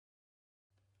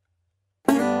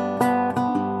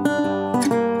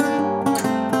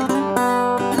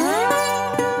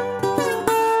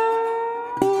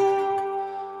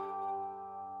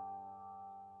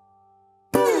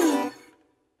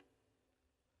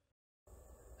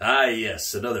Ah,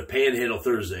 yes, another Panhandle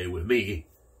Thursday with me,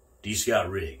 D. Scott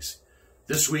Riggs.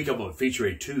 This week I'm going to feature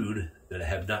a tune that I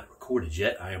have not recorded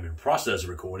yet. I am in process of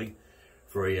recording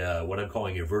for a what I'm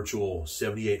calling a virtual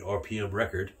 78 RPM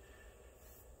record.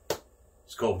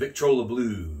 It's called Victrola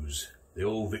Blues. The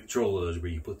old Victrolas where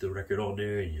you put the record on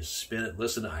there and you spin it.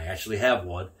 Listen, I actually have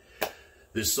one.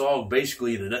 This song,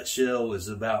 basically in a nutshell, is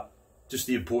about just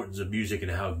the importance of music and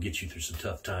how it gets you through some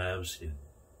tough times. And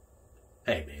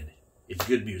hey, man, it's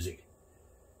good music.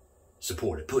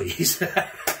 Support it, please.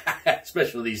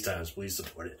 Especially these times, please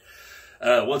support it.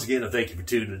 Once again, I thank you for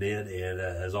tuning in. And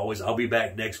as always, I'll be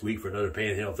back next week for another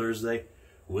Panhandle Thursday.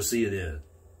 We'll see you then.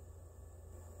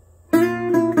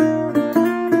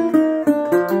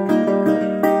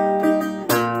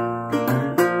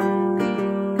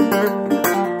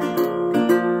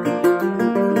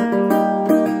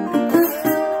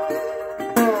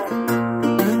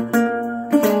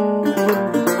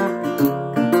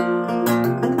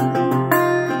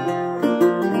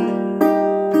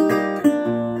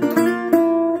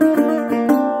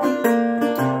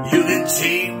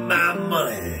 Take my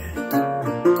money,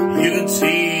 you can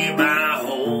take my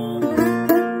home.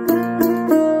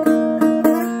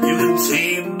 You can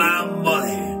take my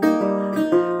money,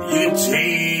 you can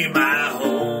take my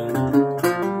home.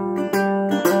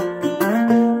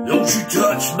 Don't you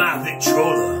touch my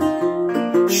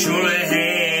Victrola, surely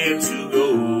have to go.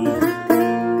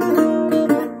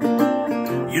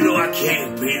 You know I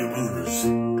can't pay the rulers,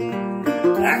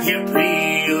 I can't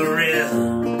pay the rent.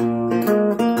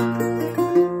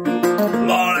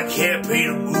 Can't pay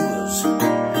the movers, I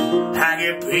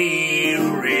can't pay the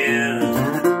rent.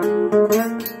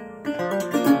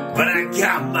 But I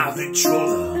got my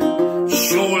Victrola,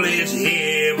 surely it's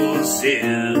heaven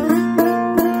sent.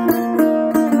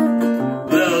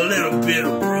 Well, a little bit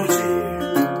of bruising,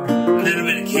 a little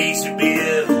bit of case of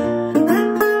beer,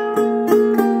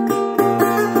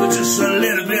 but just a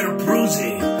little bit of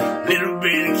bruising, a little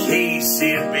bit of case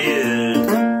of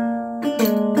beer.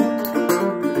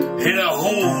 And a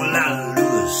whole lot of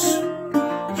Lewis,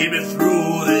 get me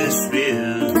through this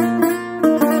spin.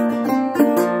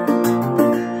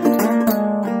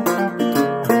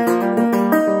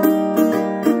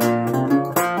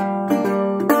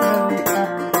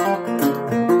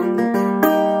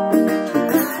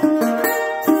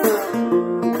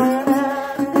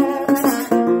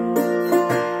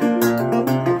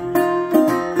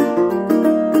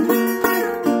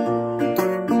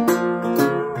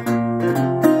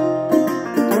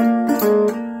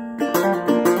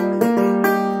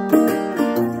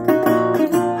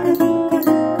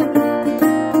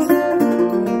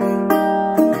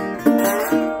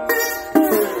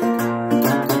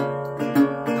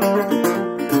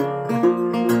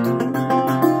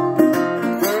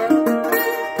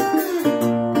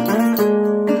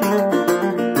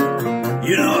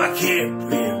 You know I can't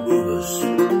pay the movers,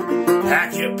 I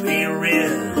can't pay the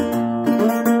rent.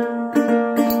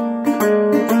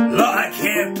 Lord, I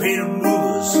can't pay the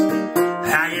movers,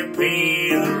 I can't pay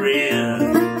the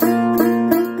rent.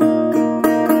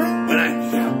 But I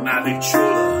got my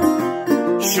Victrola,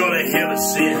 surely heaven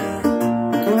sent.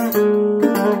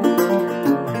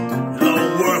 Lord,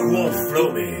 work won't flow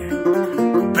me,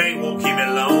 the bank won't keep me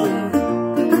alone.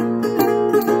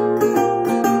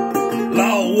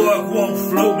 Work won't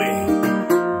flow me,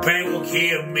 bank won't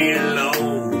keep me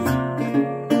alone.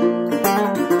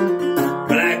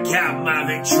 But I got my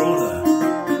Victrola,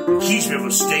 it keeps me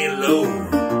from staying low.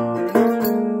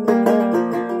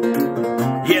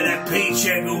 Yeah, that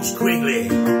paycheck goes quickly,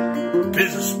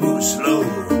 business moves slow.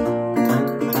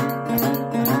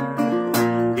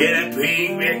 Yeah, that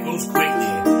paycheck goes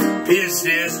quickly,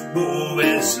 business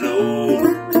moving slow.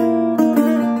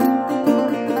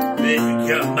 Then you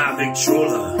got my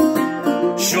Victrola,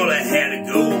 surely had to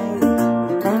go.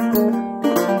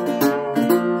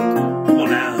 Come on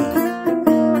now.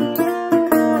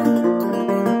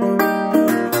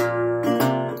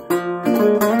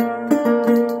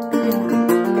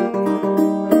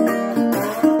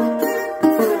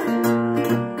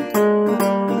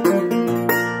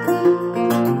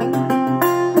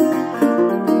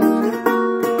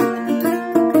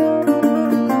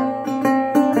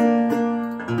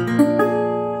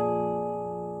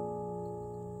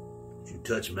 You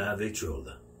touch my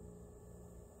Victrola.